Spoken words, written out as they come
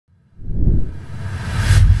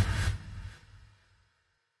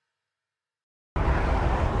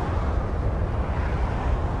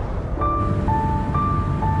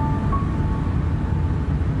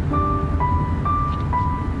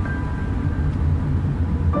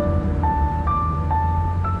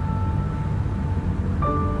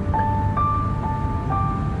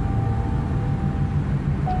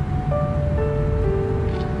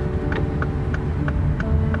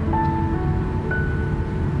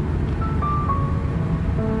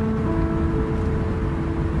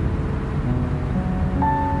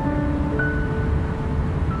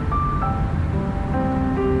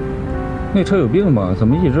那车有病吧？怎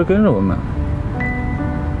么一直跟着我们？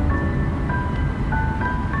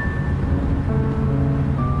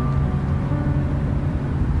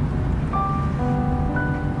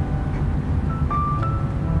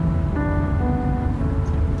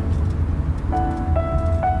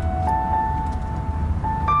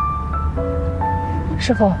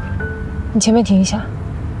师傅，你前面停一下。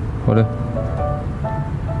好嘞。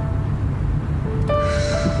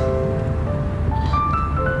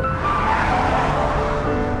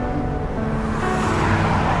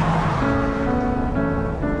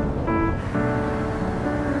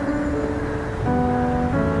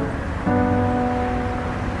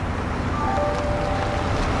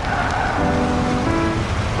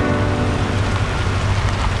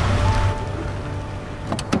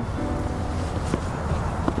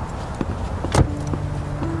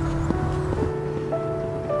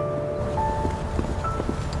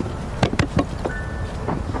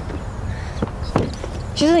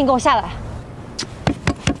 橘子，你给我下来！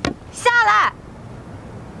下来！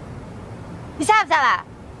你下不下来？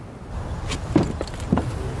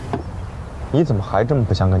你怎么还这么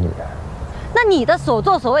不像个女人？那你的所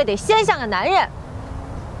作所为得先像个男人。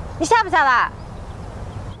你下不下来？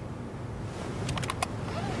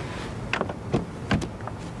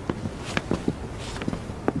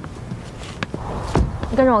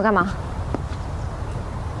你跟着我干嘛？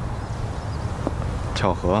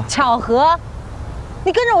巧合。巧合？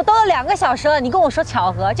你跟着我兜了2个小时了，你跟我说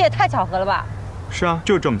巧合，这也太巧合了吧？是啊，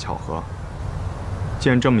就这么巧合。既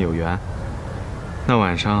然这么有缘，那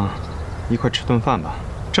晚上一块吃顿饭吧，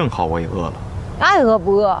正好我也饿了。爱饿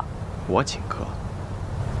不饿？我请客。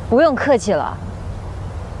不用客气了。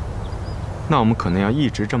那我们可能要一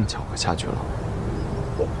直这么巧合下去了。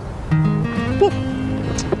你，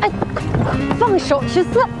哎，放手，徐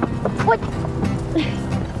思，我。